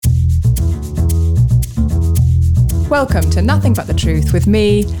Welcome to Nothing But the Truth with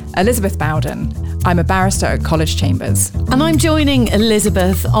me, Elizabeth Bowden. I'm a barrister at College Chambers. And I'm joining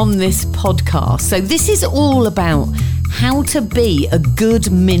Elizabeth on this podcast. So this is all about how to be a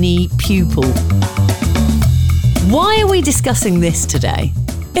good mini-pupil. Why are we discussing this today?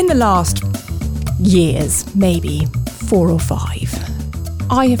 In the last years, maybe 4 or 5,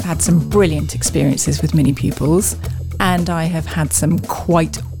 I have had some brilliant experiences with mini-pupils. And I have had some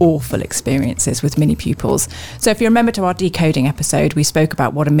quite awful experiences with mini-pupils. So if you remember to our decoding episode, we spoke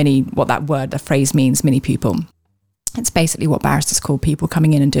about what the phrase means, mini-pupil. It's basically what barristers call people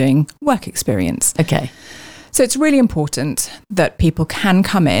coming in and doing work experience. Okay. So it's really important that people can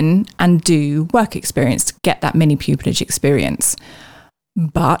come in and do work experience to get that mini-pupillage experience.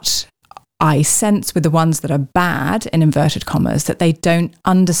 But I sense with the ones that are bad, in inverted commas, that they don't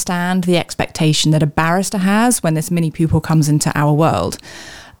understand the expectation that a barrister has when this mini-pupil comes into our world.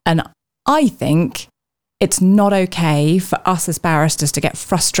 And I think it's not okay for us as barristers to get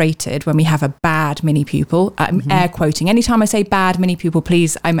frustrated when we have a bad mini-pupil. I'm air quoting. Anytime I say bad mini-pupil,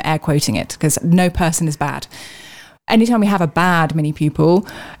 please, I'm air quoting it because no person is bad. Anytime we have a bad mini-pupil,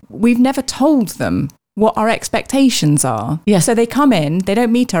 we've never told them what our expectations are. Yeah. So they come in, they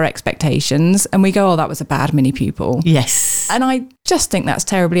don't meet our expectations, and we go, oh, that was a bad mini-pupil. Yes. And I just think that's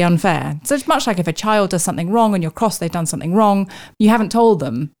terribly unfair. So it's much like if a child does something wrong and you're cross, they've done something wrong, you haven't told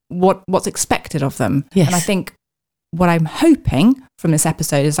them what's expected of them. Yes. And I think what I'm hoping from this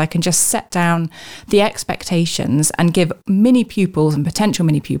episode is I can just set down the expectations and give mini-pupils and potential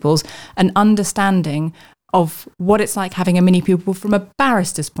mini-pupils an understanding of what it's like having a mini-pupil from a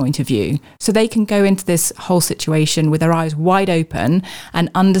barrister's point of view. So they can go into this whole situation with their eyes wide open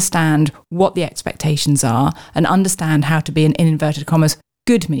and understand what the expectations are and understand how to be an, in inverted commas,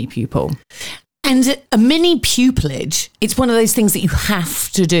 good mini-pupil. And a mini-pupillage, it's one of those things that you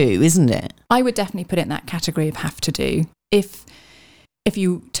have to do, isn't it? I would definitely put it in that category of have to do. If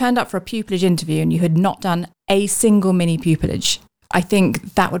you turned up for a pupillage interview and you had not done a single mini-pupillage, I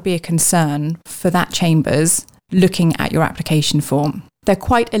think that would be a concern for that chambers looking at your application form. They're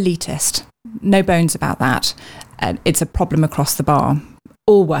quite elitist, no bones about that. It's a problem across the bar.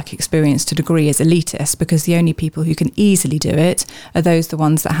 All work experience to a degree is elitist because the only people who can easily do it are the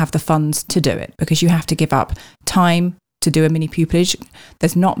ones that have the funds to do it, because you have to give up time to do a mini-pupillage.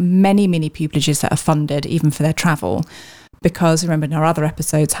 There's not many mini-pupillages that are funded even for their travel. Because remember in our other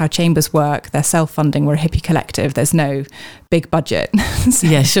episodes how chambers work, they're self-funding, we're a hippie collective, there's no big budget. So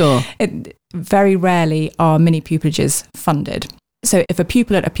yeah, sure. Very rarely are mini-pupillages funded. So if a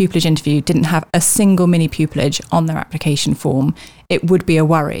pupil at a pupillage interview didn't have a single mini-pupillage on their application form, it would be a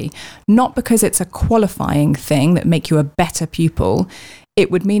worry. Not because it's a qualifying thing that make you a better pupil, it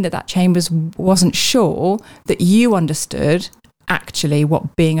would mean that chambers wasn't sure that you understood actually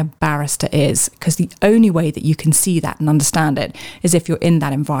what being a barrister is, because the only way that you can see that and understand it is if you're in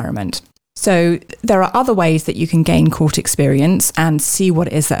that environment. So there are other ways that you can gain court experience and see what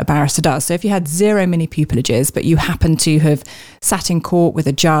it is that a barrister does. So if you had 0 mini-pupillages, but you happen to have sat in court with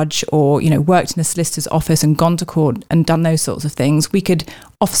a judge or, worked in a solicitor's office and gone to court and done those sorts of things, we could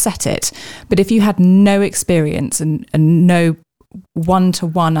offset it. But if you had no experience and no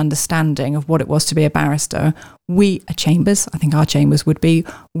one-to-one understanding of what it was to be a barrister, I think our chambers would be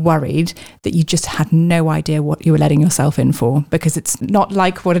worried that you just had no idea what you were letting yourself in for, because it's not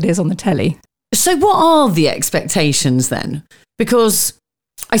like what it is on the telly. So what are the expectations then? Because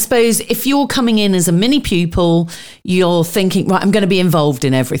I suppose if you're coming in as a mini-pupil, you're thinking, right, I'm going to be involved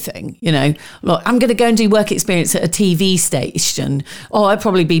in everything. Look, I'm going to go and do work experience at a TV station, or I'll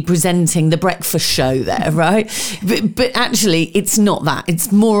probably be presenting the breakfast show there, right? But actually, it's not that.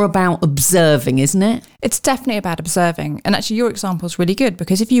 It's more about observing, isn't it? It's definitely about observing. And actually, your example is really good,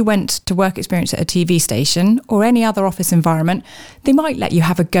 because if you went to work experience at a TV station or any other office environment, they might let you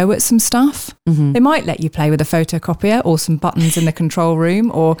have a go at some stuff. Mm-hmm. They might let you play with a photocopier or some buttons in the control room,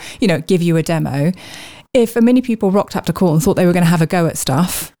 or, give you a demo. If a mini-pupil rocked up to court and thought they were going to have a go at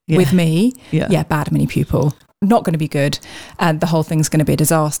stuff with me, bad mini-pupil, not going to be good. And the whole thing's going to be a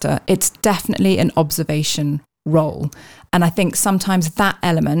disaster. It's definitely an observation role. And I think sometimes that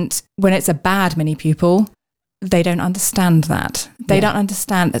element, when it's a bad mini-pupil, they don't understand that. They don't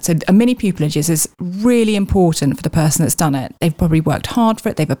understand that. So a mini-pupillage is really important for the person that's done it. They've probably worked hard for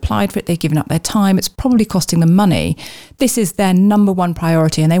it. They've applied for it. They've given up their time. It's probably costing them money. This is their number one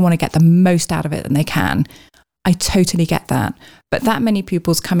priority, and they want to get the most out of it than they can. I totally get that. But that many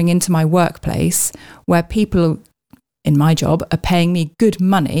pupils coming into my workplace where people in my job are paying me good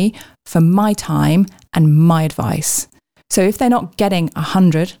money for my time and my advice. So if they're not getting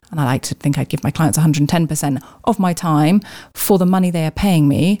 100, and I like to think I'd give my clients 110% of my time for the money they are paying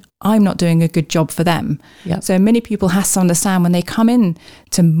me, I'm not doing a good job for them. Yep. So mini-pupil has to understand when they come in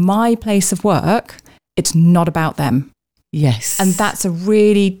to my place of work, it's not about them. Yes. And that's a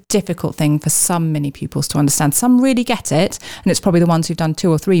really difficult thing for some mini-pupils to understand. Some really get it, and it's probably the ones who've done 2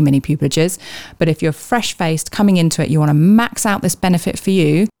 or 3 mini-pupilages. But if you're fresh-faced coming into it, you want to max out this benefit for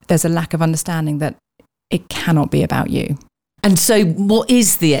you, there's a lack of understanding that it cannot be about you. And so what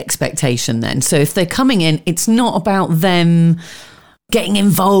is the expectation then? So if they're coming in, it's not about them getting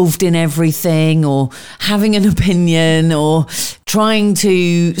involved in everything or having an opinion or trying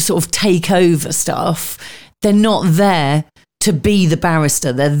to sort of take over stuff. They're not there to be the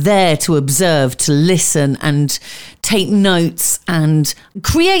barrister. They're there to observe, to listen and take notes and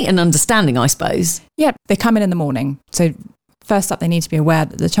create an understanding, I suppose. Yeah, they come in the morning. So first up, they need to be aware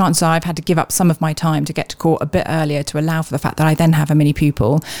that the chances are I've had to give up some of my time to get to court a bit earlier to allow for the fact that I then have a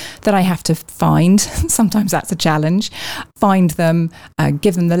mini-pupil that I have to find. Sometimes that's a challenge. Find them,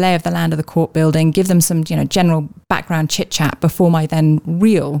 give them the lay of the land of the court building, give them some, general background chit-chat before my then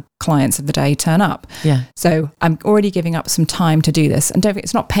real clients of the day turn up. Yeah. So I'm already giving up some time to do this. And don't forget,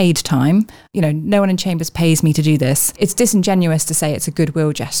 it's not paid time. No one in chambers pays me to do this. It's disingenuous to say it's a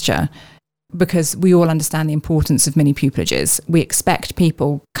goodwill gesture, because we all understand the importance of mini-pupilages. We expect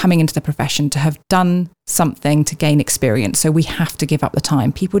people coming into the profession to have done something to gain experience. So we have to give up the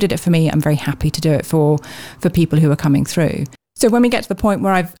time. People did it for me. I'm very happy to do it for people who are coming through. So when we get to the point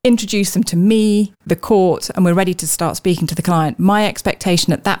where I've introduced them to me, the court, and we're ready to start speaking to the client, my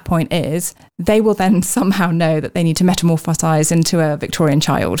expectation at that point is they will then somehow know that they need to metamorphosize into a Victorian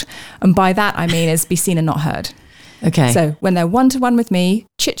child. And by that, I mean is be seen and not heard. Okay. So when they're one-to-one with me,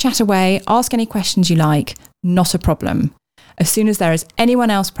 chit-chat away, ask any questions you like, not a problem. As soon as there is anyone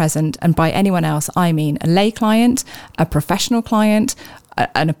else present, and by anyone else, I mean a lay client, a professional client,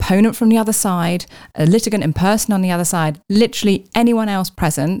 an opponent from the other side, a litigant in person on the other side, literally anyone else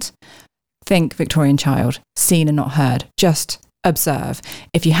present, think Victorian child, seen and not heard. Just observe.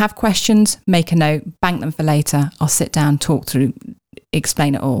 If you have questions, make a note, bank them for later. I'll sit down, talk through,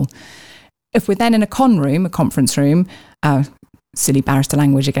 explain it all. If we're then in a conference room, silly barrister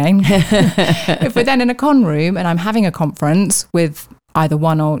language again. If we're then in a con room and I'm having a conference with either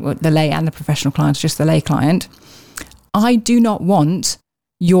one or the lay and the professional client, just the lay client, I do not want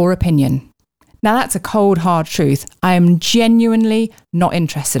your opinion. Now that's a cold, hard truth. I am genuinely not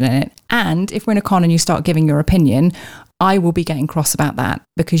interested in it. And if we're in a con and you start giving your opinion, I will be getting cross about that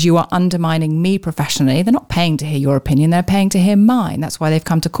because you are undermining me professionally. They're not paying to hear your opinion. They're paying to hear mine. That's why they've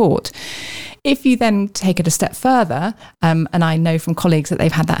come to court. If you then take it a step further, and I know from colleagues that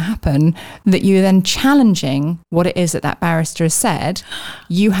they've had that happen, that you're then challenging what it is that barrister has said,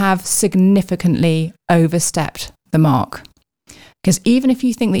 you have significantly overstepped the mark. Because even if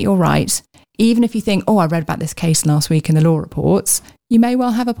you think that you're right, even if you think, I read about this case last week in the law reports, you may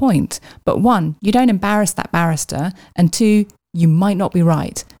well have a point. But 1, you don't embarrass that barrister. And 2, you might not be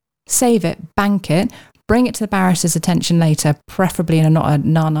right. Save it, bank it, bring it to the barrister's attention later, preferably in a not a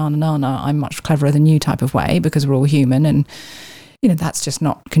na, I'm much cleverer than you type of way, because we're all human. And, that's just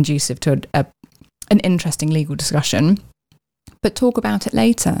not conducive to an interesting legal discussion. But talk about it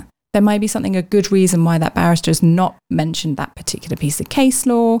later. There might be a good reason why that barrister has not mentioned that particular piece of case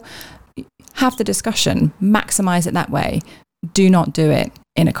law. Have the discussion, maximise it that way. Do not do it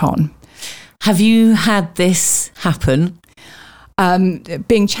in a con. Have you had this happen?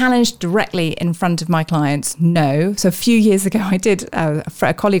 Being challenged directly in front of my clients, no. So a few years ago, I did,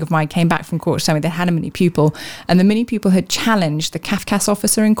 a colleague of mine came back from court to tell me they had a mini-pupil, and the mini-pupil had challenged the CAFCAS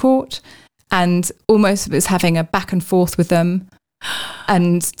officer in court and almost was having a back and forth with them.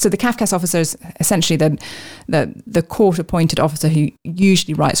 And so the CAFCAS officer is essentially the court-appointed officer who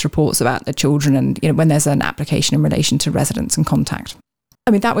usually writes reports about the children and when there's an application in relation to residence and contact.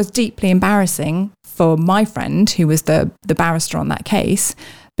 I mean, that was deeply embarrassing for my friend who was the barrister on that case,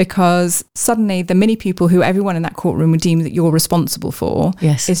 because suddenly the mini-pupil who everyone in that courtroom would deem that you're responsible for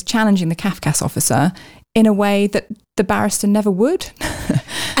is challenging the CAFCAS officer in a way that the barrister never would.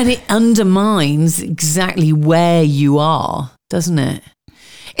 And it undermines exactly where you are, doesn't it?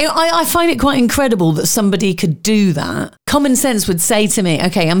 I find it quite incredible that somebody could do that. Common sense would say to me,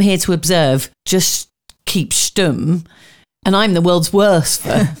 okay, I'm here to observe, just keep stum. And I'm the world's worst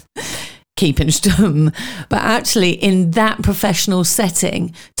for keeping stum. But actually, in that professional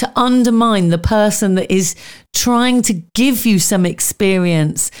setting, to undermine the person that is trying to give you some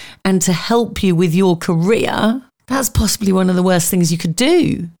experience and to help you with your career, that's possibly one of the worst things you could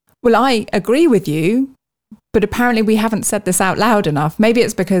do. Well, I agree with you, but apparently we haven't said this out loud enough. Maybe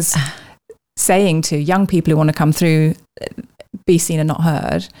it's because saying to young people who want to come through, be seen and not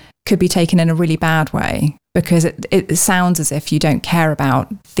heard could be taken in a really bad way, because it sounds as if you don't care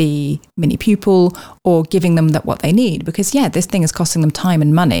about the mini pupil or giving them what they need, because this thing is costing them time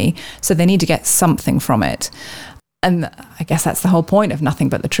and money, so they need to get something from it. And I guess that's the whole point of Nothing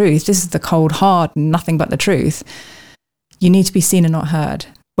But the Truth. This is the cold hard Nothing But the Truth. You need to be seen and not heard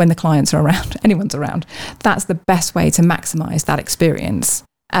when the clients are around, anyone's around. That's the best way to maximize that experience.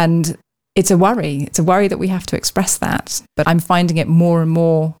 And it's a worry that we have to express that, but I'm finding it more and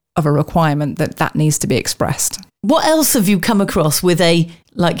more of a requirement that needs to be expressed. What else have you come across with a,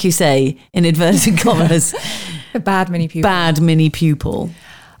 like you say, in inverted commas, a bad mini pupil? Bad mini pupil.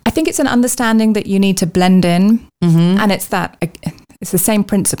 I think it's an understanding that you need to blend in, and it's the same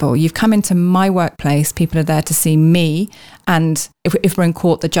principle. You've come into my workplace, people are there to see me, and if we're in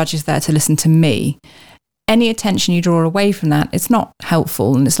court, the judge is there to listen to me. Any attention you draw away from that, it's not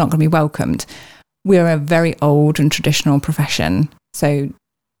helpful and it's not going to be welcomed. We're a very old and traditional profession, so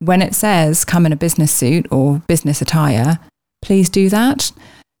when it says come in a business suit or business attire, please do that.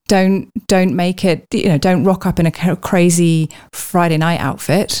 Don't make it, don't rock up in a crazy Friday night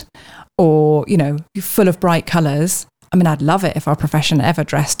outfit or, full of bright colours. I mean, I'd love it if our profession ever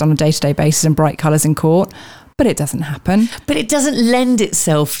dressed on a day-to-day basis in bright colours in court, but it doesn't happen. But it doesn't lend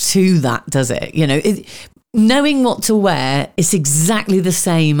itself to that, does it? Knowing what to wear is exactly the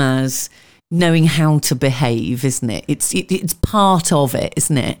same as knowing how to behave, isn't it? It's part of it,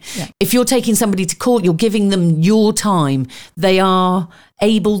 isn't it? Yeah. If you're taking somebody to court, you're giving them your time. They are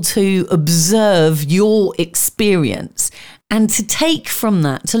able to observe your experience and to take from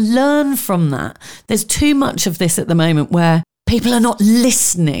that, to learn from that. There's too much of this at the moment where people are not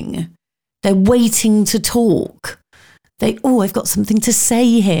listening. They're waiting to talk. I've got something to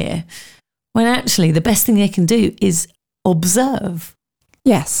say here. When actually the best thing they can do is observe.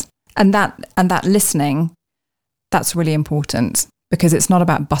 Yes. And that listening, that's really important, because it's not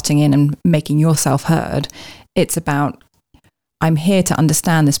about butting in and making yourself heard. It's about, I'm here to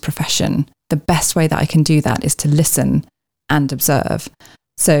understand this profession. The best way that I can do that is to listen and observe.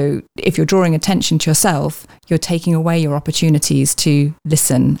 So if you're drawing attention to yourself, you're taking away your opportunities to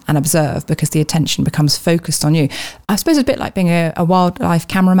listen and observe, because the attention becomes focused on you. I suppose it's a bit like being a wildlife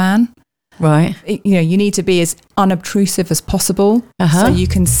cameraman. Right. You need to be as unobtrusive as possible, so you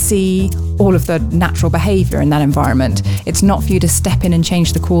can see all of the natural behaviour in that environment. It's not for you to step in and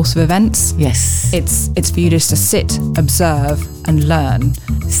change the course of events. Yes. It's for you just to sit, observe and learn.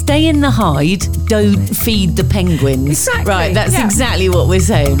 Stay in the hide, don't feed the penguins. Exactly. Right, that's exactly what we're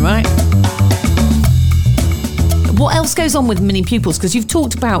saying, right? What else goes on with mini pupils? Because you've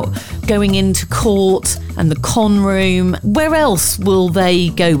talked about going into court and the con room. Where else will they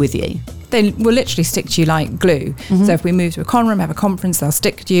go with you? They will literally stick to you like glue. So if we move to a con room, have a conference, they'll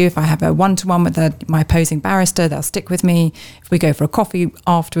stick to you. If I have a one-to-one with my opposing barrister, they'll stick with me. If we go for a coffee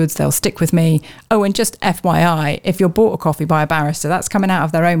afterwards, they'll stick with me. Oh, and just FYI, if you're bought a coffee by a barrister, that's coming out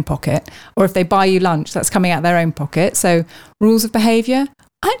of their own pocket. Or if they buy you lunch, that's coming out of their own pocket. So rules of behaviour,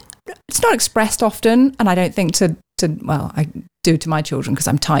 it's not expressed often, and I don't think I do to my children because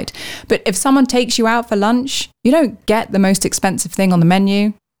I'm tight. But if someone takes you out for lunch, you don't get the most expensive thing on the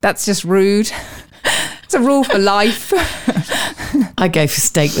menu. That's just rude. It's a rule for life. I go for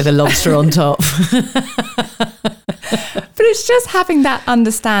steak with a lobster on top. But it's just having that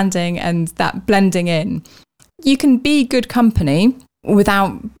understanding and that blending in. You can be good company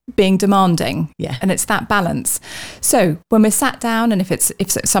without being demanding. Yeah. And it's that balance. So when we're sat down, and if it's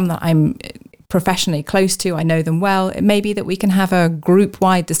someone that I'm professionally close to, I know them well, it may be that we can have a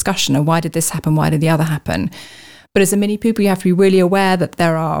group-wide discussion of why did this happen, why did the other happen. But as a mini-pupil, you have to be really aware that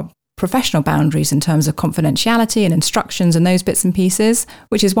there are professional boundaries in terms of confidentiality and instructions and those bits and pieces,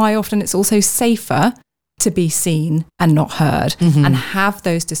 which is why often it's also safer to be seen and not heard, and have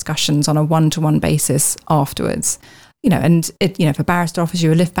those discussions on a one-to-one basis afterwards. If a barrister offers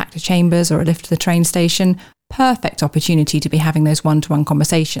you a lift back to chambers or a lift to the train station, perfect opportunity to be having those one-to-one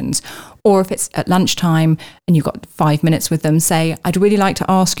conversations. Or if it's at lunchtime and you've got 5 minutes with them, say, I'd really like to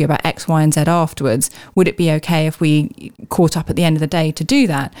ask you about X, Y, and Z afterwards. Would it be okay if we caught up at the end of the day to do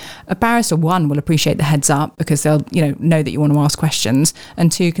that? A barrister, one, will appreciate the heads up because they'll know that you want to ask questions, and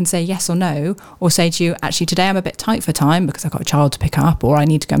two, can say yes or no, or say to you, actually today I'm a bit tight for time because I've got a child to pick up, or I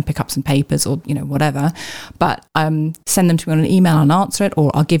need to go and pick up some papers, or whatever, but send them to me on an email and answer it, or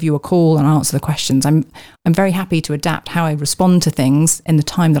I'll give you a call and answer the questions. I'm very happy to adapt how I respond to things in the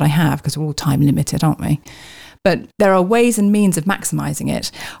time that I have, because we're all time limited, aren't we? But there are ways and means of maximising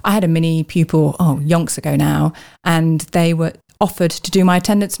it. I had a mini pupil, yonks ago now, and they were offered to do my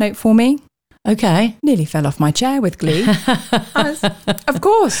attendance note for me. Okay. Nearly fell off my chair with glee. Of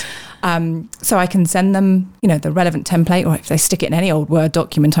course. So I can send them, the relevant template, or if they stick it in any old Word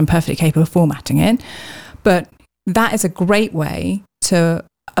document, I'm perfectly capable of formatting it. But that is a great way to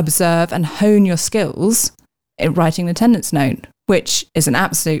observe and hone your skills in writing an attendance note, which is an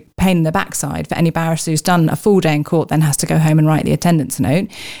absolute pain in the backside for any barrister who's done a full day in court, then has to go home and write the attendance note.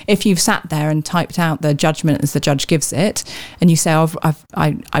 If you've sat there and typed out the judgment as the judge gives it, and you say,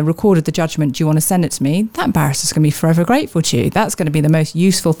 I recorded the judgment, do you want to send it to me? That barrister's going to be forever grateful to you. That's going to be the most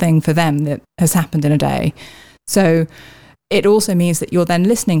useful thing for them that has happened in a day. So it also means that you're then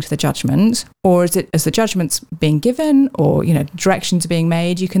listening to the judgment, or as the judgment's being given, or directions are being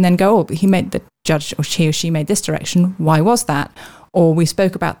made, you can then go, he made the judge, or he or she made this direction. Why was that? Or we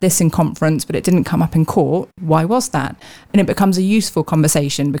spoke about this in conference, but it didn't come up in court. Why was that? And it becomes a useful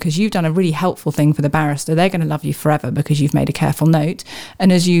conversation because you've done a really helpful thing for the barrister. They're going to love you forever because you've made a careful note.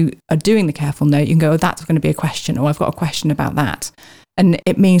 And as you are doing the careful note, you can go, that's going to be a question, or I've got a question about that. And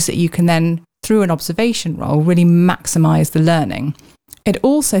it means that you can then, through an observation role, really maximise the learning. It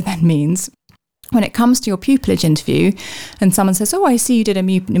also then means when it comes to your pupillage interview and someone says, I see you did a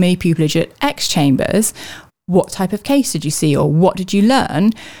mini-pupillage at X Chambers, what type of case did you see, or what did you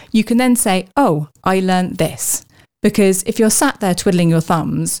learn? You can then say, I learned this. Because if you're sat there twiddling your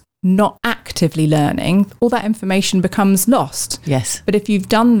thumbs, not actively learning, all that information becomes lost. Yes. But if you've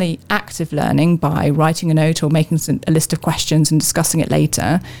done the active learning by writing a note or making a list of questions and discussing it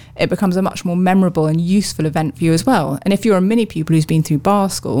later, it becomes a much more memorable and useful event for you as well. And if you're a mini-pupil who's been through bar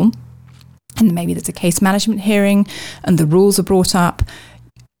school, and maybe there's a case management hearing and the rules are brought up,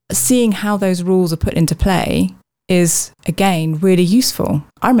 seeing how those rules are put into play is, again, really useful.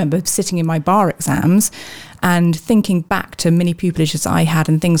 I remember sitting in my bar exams and thinking back to mini-pupillages I had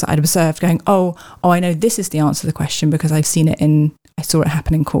and things that I'd observed, going, I know this is the answer to the question because I saw it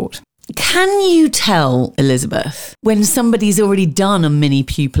happen in court. Can you tell, Elizabeth, when somebody's already done a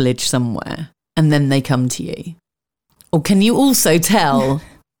mini-pupillage somewhere and then they come to you? Or can you also tell,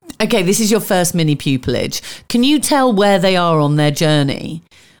 okay, this is your first mini-pupillage. Can you tell where they are on their journey?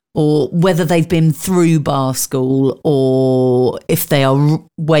 Or whether they've been through bar school or if they are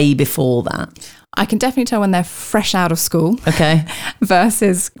way before that? I can definitely tell when they're fresh out of school, okay,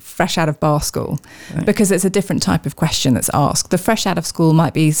 versus fresh out of bar school, right, because it's a different type of question that's asked. The fresh out of school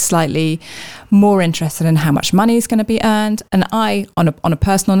might be slightly more interested in how much money is going to be earned. And on a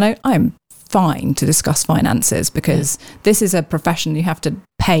personal note, I'm fine to discuss finances because this is a profession you have to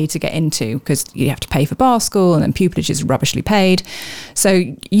pay to get into because you have to pay for bar school and then pupillage is rubbishly paid. So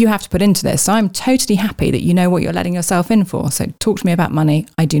you have to put into this. So I'm totally happy that you know what you're letting yourself in for. So talk to me about money.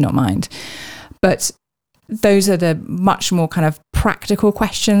 I do not mind. But those are the much more kind of practical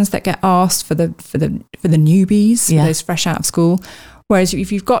questions that get asked for the newbies, for those fresh out of school. Whereas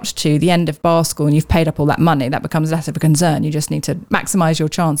if you've got to the end of bar school and you've paid up all that money, that becomes less of a concern. You just need to maximise your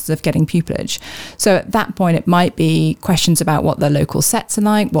chances of getting pupillage. So at that point, it might be questions about what the local sets are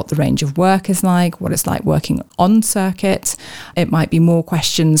like, what the range of work is like, what it's like working on circuit. It might be more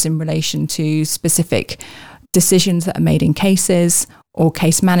questions in relation to specific decisions that are made in cases or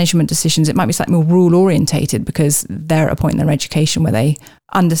case management decisions. It might be slightly more rule orientated because they're at a point in their education where they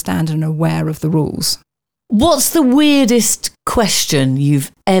understand and are aware of the rules. What's the weirdest question you've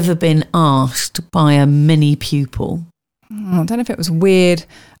ever been asked by a mini-pupil? I don't know if it was weird,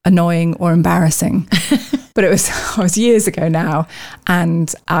 annoying or embarrassing, but it was years ago now.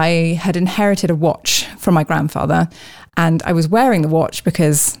 And I had inherited a watch from my grandfather and I was wearing the watch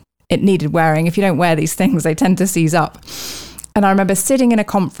because it needed wearing. If you don't wear these things, they tend to seize up. And I remember sitting in a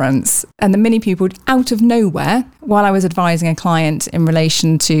conference and the mini-pupil out of nowhere, while I was advising a client in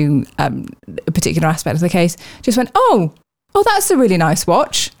relation to a particular aspect of the case, just went, oh, that's a really nice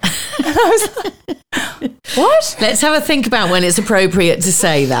watch. And I was like, what? Let's have a think about when it's appropriate to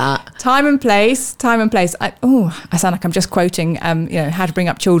say that. Time and place. I sound like I'm just quoting, How to Bring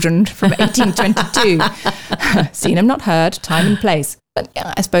Up Children from 1822. Seen them, not heard, time and place. But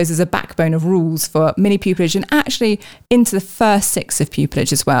I suppose there's a backbone of rules for mini-pupillage and actually into the first 6 of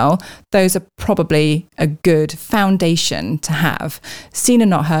pupillage as well. Those are probably a good foundation to have. Seen and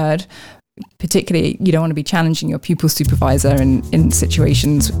not heard. Particularly, you don't want to be challenging your pupil supervisor in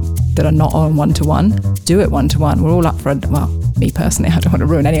situations that are not on one-to-one. Do it one-to-one. We're all up for me personally, I don't want to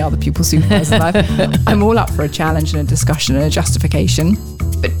ruin any other pupil supervisor's life. I'm all up for a challenge and a discussion and a justification.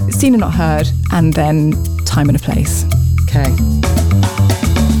 But seen and not heard, and then time and a place. Okay.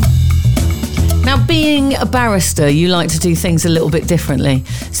 Now, being a barrister, you like to do things a little bit differently.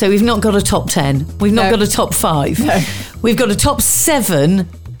 So we've not got a top 10. We've not got a top 5. No. We've got a top 7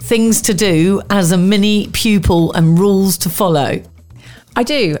 things to do as a mini-pupil and rules to follow. I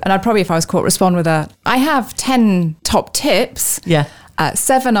do. And I'd probably, if I was caught, respond with I have 10 top tips. Yeah.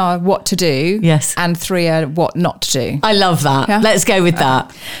 7 are what to do. Yes. And 3 are what not to do. I love that. Yeah? Let's go with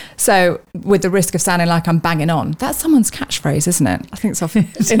that. So with the risk of sounding like I'm banging on, that's someone's catchphrase, isn't it? I think it's off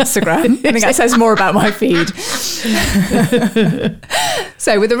Instagram. I think that says more about my feed.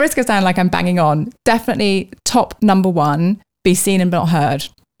 So with the risk of sounding like I'm banging on, definitely top number 1, be seen and not heard.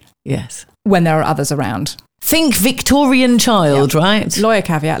 Yes. When there are others around. Think Victorian child, right? Lawyer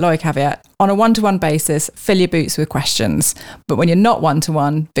caveat. On a one-to-one basis, fill your boots with questions. But when you're not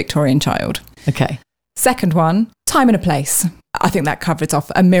one-to-one, Victorian child. Okay. Second one, time and a place. I think that covers off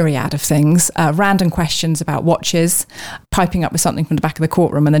a myriad of things. Random questions about watches, piping up with something from the back of the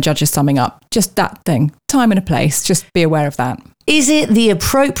courtroom and the judge is summing up. Just that thing. Time and a place. Just be aware of that. Is it the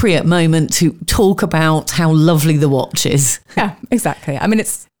appropriate moment to talk about how lovely the watch is? Yeah, exactly. I mean,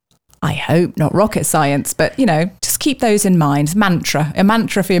 it's, I hope, not rocket science, but, just keep those in mind. A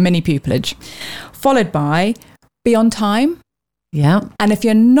mantra for your mini-pupillage. Followed by, be on time. Yeah. And if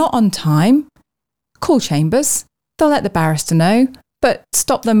you're not on time, call chambers. They'll let the barrister know, but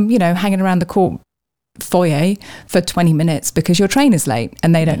stop them, hanging around the court foyer for 20 minutes because your train is late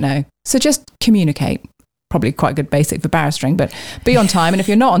and they don't know. So just communicate. Probably quite a good basic for barristering, but be on time. And if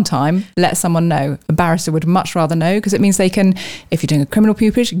you're not on time, let someone know. A barrister would much rather know because it means they can, if you're doing a criminal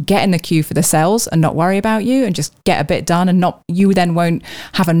pupillage, get in the queue for the cells and not worry about you and just get a bit done and you then won't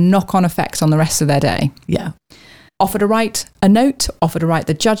have a knock-on effect on the rest of their day. Yeah. Offer to write a note, offer to write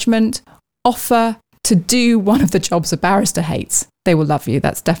the judgment, offer to do one of the jobs a barrister hates. They will love you.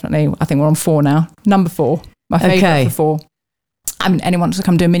 That's definitely, I think we're on 4 now. Number 4, my favourite for 4. I mean, anyone to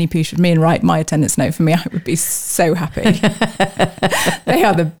come do a mini-pupillage with me and write my attendance note for me, I would be so happy. They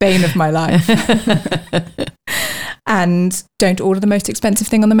are the bane of my life. And don't order the most expensive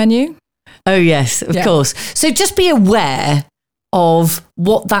thing on the menu. Oh, yes, of course. So just be aware of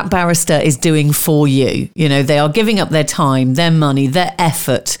what that barrister is doing for you. They are giving up their time, their money, their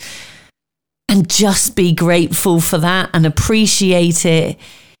effort. And just be grateful for that and appreciate it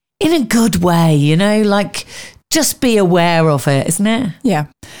in a good way, just be aware of it, isn't it? Yeah.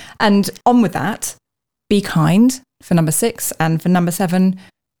 And on with that, be kind for number 6. And for number 7,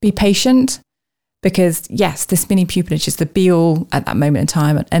 be patient. Because yes, this mini-pupillage is the be-all at that moment in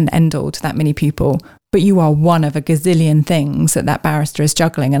time and end-all to that mini-pupil. But you are one of a gazillion things that barrister is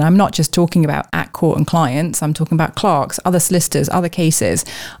juggling. And I'm not just talking about at court and clients. I'm talking about clerks, other solicitors, other cases,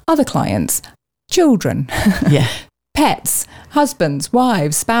 other clients, children. Yeah. Pets, husbands,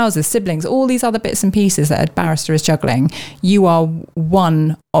 wives, spouses, siblings, all these other bits and pieces that a barrister is juggling. You are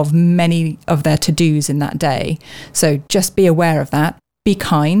one of many of their to-dos in that day. So just be aware of that. Be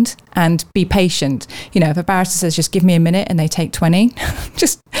kind and be patient. If a barrister says, just give me a minute and they take 20,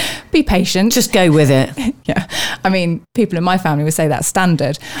 just be patient. Just go with it. Yeah. I mean, people in my family would say that's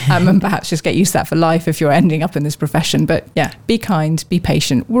standard and perhaps just get used to that for life if you're ending up in this profession. But yeah, be kind, be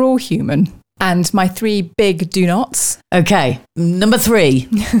patient. We're all human. And my 3 big do nots. Okay. Number 3.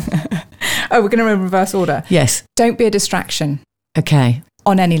 We're going to reverse order. Yes. Don't be a distraction. Okay.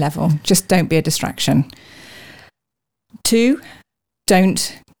 On any level. Just don't be a distraction. 2,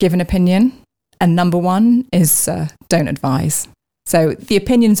 don't give an opinion. And number 1 is don't advise. So the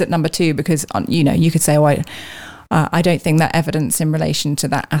opinion's at number 2 because, you could say, I don't think that evidence in relation to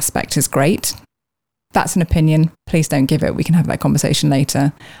that aspect is great. That's an opinion. Please don't give it. We can have that conversation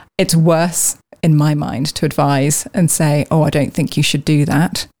later. It's worse, in my mind, to advise and say, I don't think you should do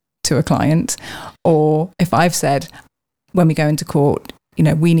that to a client. Or if I've said, when we go into court,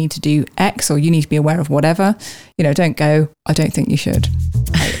 we need to do X or you need to be aware of whatever, don't go, I don't think you should.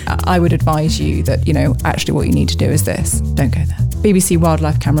 I would advise you that, actually what you need to do is this. Don't go there. BBC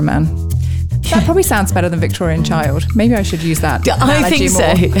wildlife cameraman. That probably sounds better than Victorian child. Maybe I should use that. I think so.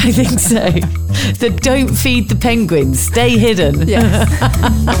 I think so. The don't feed the penguins. Stay hidden. Yes.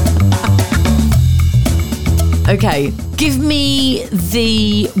 Okay. Give me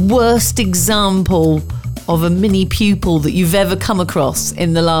the worst example of a mini-pupil that you've ever come across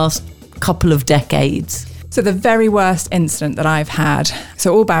in the last couple of decades. So the very worst incident that I've had,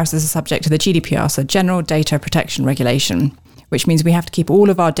 so all barristers are subject to the GDPR, so General Data Protection Regulation, which means we have to keep all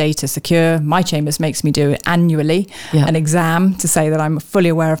of our data secure. My chambers makes me do it annually, an exam to say that I'm fully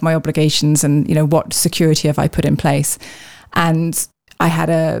aware of my obligations and, what security have I put in place. And I had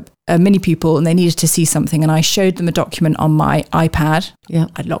a mini-pupil and they needed to see something and I showed them a document on my iPad. Yeah.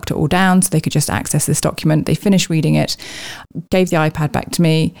 I locked it all down so they could just access this document. They finished reading it, gave the iPad back to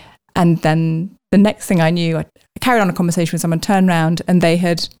me. And then the next thing I knew, I carried on a conversation with someone, turned around and they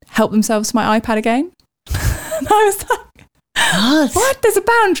had helped themselves to my iPad again. And I was like, what? There's a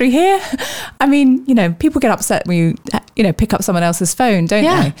boundary here. I mean, people get upset when you, pick up someone else's phone, don't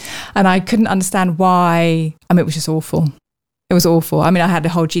they? And I couldn't understand why. I mean, it was just awful. It was awful. I mean, I had a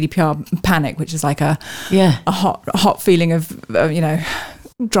whole GDPR panic, which is like a hot feeling of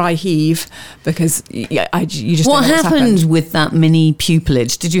dry heave, because you just what don't know what's happened with that mini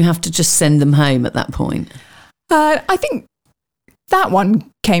pupillage? Did you have to just send them home at that point? I think that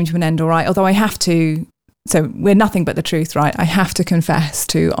one came to an end all right, although I have to, so we're nothing but the truth, right? I have to confess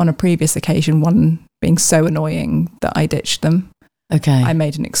to, on a previous occasion, one being so annoying that I ditched them. Okay. I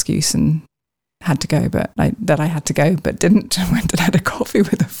made an excuse and had to go, but I had to go, but didn't. Went and had a coffee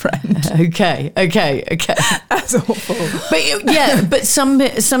with a friend. Okay. That's awful. But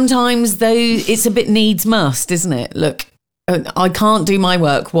sometimes though, it's a bit needs must, isn't it? Look, I can't do my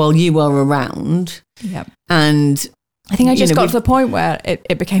work while you are around. Yeah. And I think I just got to the point where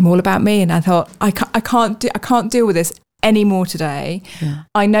it became all about me, and I thought I can't deal with this anymore today. Yeah.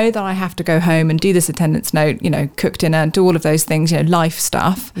 I know that I have to go home and do this attendance note, cook dinner, do all of those things, life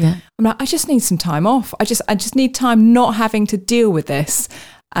stuff. Yeah. I'm like, I just need some time off. I just need time not having to deal with this,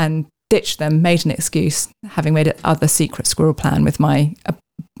 and ditched them, made an excuse, having made other secret squirrel plan with my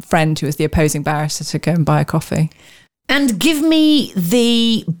friend who was the opposing barrister to go and buy a coffee. And give me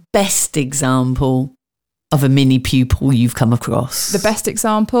the best example of a mini-pupil you've come across. The best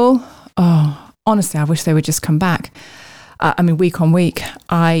example? Oh, honestly, I wish they would just come back. Week on week,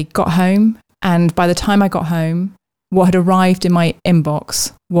 I got home, and by the time I got home, what had arrived in my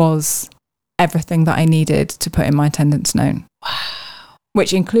inbox was everything that I needed to put in my attendance note. Wow.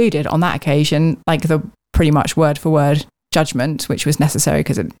 Which included, on that occasion, like the pretty much word for word judgment, which was necessary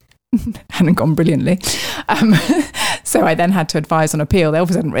because it hadn't gone brilliantly. So I then had to advise on appeal. They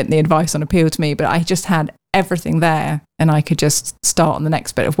obviously hadn't written the advice on appeal to me, but I just had everything there, and I could just start on the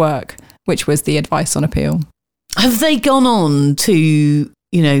next bit of work, which was the advice on appeal. Have they gone on to,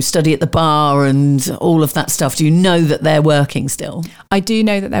 study at the bar and all of that stuff? Do you know that they're working still? I do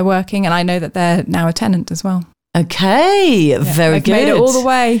know that they're working, and I know that they're now a tenant as well. Okay, very good. Made it all the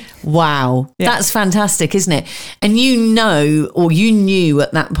way. Wow, that's fantastic, isn't it? And you knew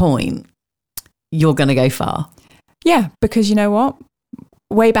at that point, you're going to go far. Yeah, because you know what?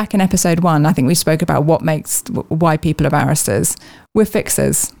 Way back in episode 1, I think we spoke about why people are barristers. We're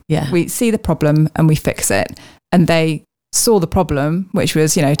fixers. Yeah. We see the problem and we fix it. And they saw the problem, which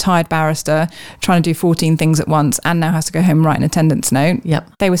was, tired barrister trying to do 14 things at once and now has to go home and write an attendance note.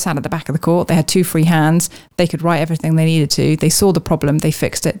 Yep. They were sat at the back of the court. They had 2 free hands. They could write everything they needed to. They saw the problem. They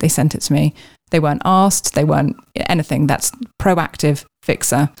fixed it. They sent it to me. They weren't asked. They weren't anything. That's proactive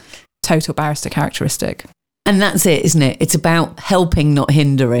fixer, total barrister characteristic. And that's it, isn't it? It's about helping, not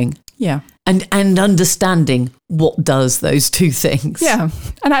hindering. Yeah. And understanding what does those 2 things. Yeah.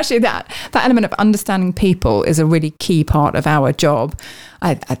 And actually that element of understanding people is a really key part of our job.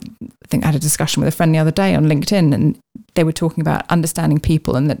 I think I had a discussion with a friend the other day on LinkedIn, and they were talking about understanding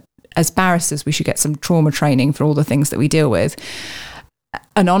people, and that as barristers, we should get some trauma training for all the things that we deal with.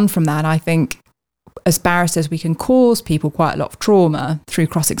 And on from that, I think as barristers, we can cause people quite a lot of trauma through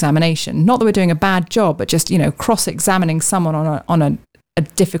cross-examination. Not that we're doing a bad job, but just, cross-examining someone on a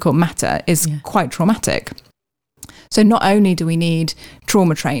difficult matter is quite traumatic. So not only do we need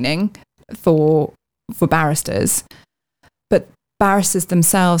trauma training for barristers, but barristers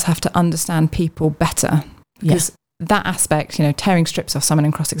themselves have to understand people better. Because that aspect, tearing strips off someone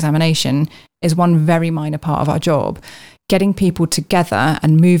in cross-examination is one very minor part of our job. Getting people together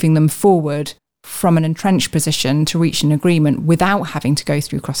and moving them forward from an entrenched position to reach an agreement without having to go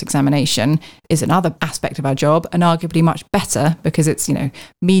through cross-examination is another aspect of our job, and arguably much better because it's,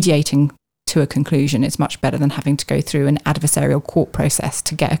 mediating to a conclusion. It's much better than having to go through an adversarial court process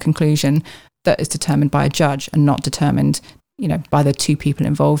to get a conclusion that is determined by a judge and not determined, by the 2 people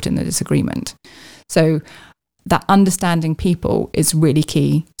involved in the disagreement. So that understanding people is really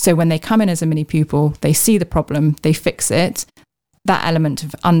key. So when they come in as a mini-pupil, they see the problem, they fix it. That element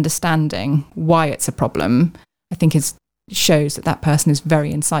of understanding why it's a problem, I think shows that person is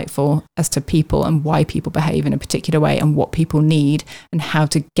very insightful as to people and why people behave in a particular way and what people need and how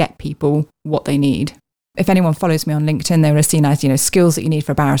to get people what they need. If anyone follows me on LinkedIn, they would have seen as, skills that you need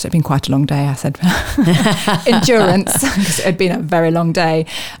for a barrister. It's been quite a long day, I said. Endurance, because it had been a very long day,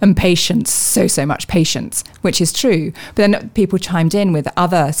 and patience, so much patience, which is true. But then people chimed in with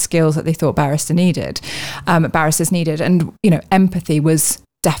other skills that they thought barristers needed. And, empathy was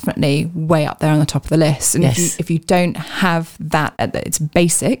definitely way up there on the top of the list. And if you don't have that, it's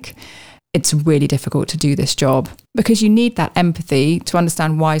basic, it's really difficult to do this job, because you need that empathy to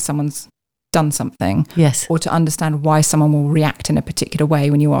understand why someone's done something, or to understand why someone will react in a particular way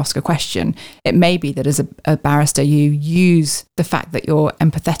when you ask a question. It may be that as a barrister, you use the fact that you're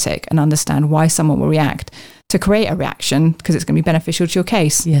empathetic and understand why someone will react to create a reaction because it's going to be beneficial to your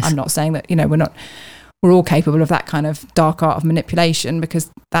case. Yes. I'm not saying that, we're all capable of that kind of dark art of manipulation, because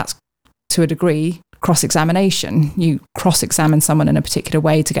that's, to a degree, cross-examination. You cross-examine someone in a particular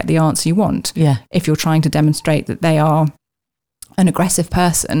way to get the answer you want. Yeah. If you're trying to demonstrate that they are an aggressive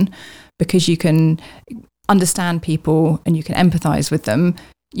person, because you can understand people and you can empathise with them,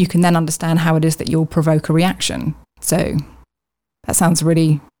 you can then understand how it is that you'll provoke a reaction. So that sounds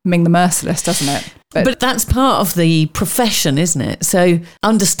really Ming the Merciless, doesn't it? But that's part of the profession, isn't it? So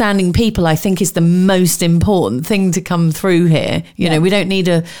understanding people, I think, is the most important thing to come through here. You know, we don't need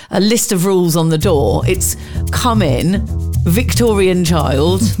a list of rules on the door. It's come in, Victorian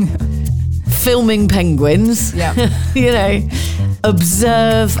child, filming penguins, you know,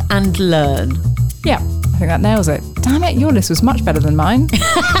 observe and learn. Yeah, I think that nails it. Damn it, your list was much better than mine.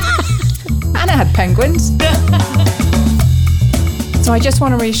 And it had penguins. So I just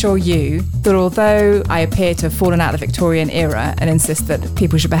want to reassure you that although I appear to have fallen out of the Victorian era and insist that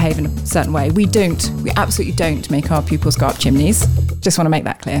people should behave in a certain way, we absolutely don't make our pupils go up chimneys. Just want to make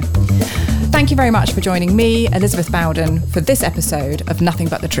that clear. Thank you very much for joining me, Elizabeth Bowden, for this episode of Nothing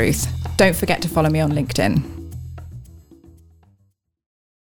But the Truth. Don't forget to follow me on LinkedIn.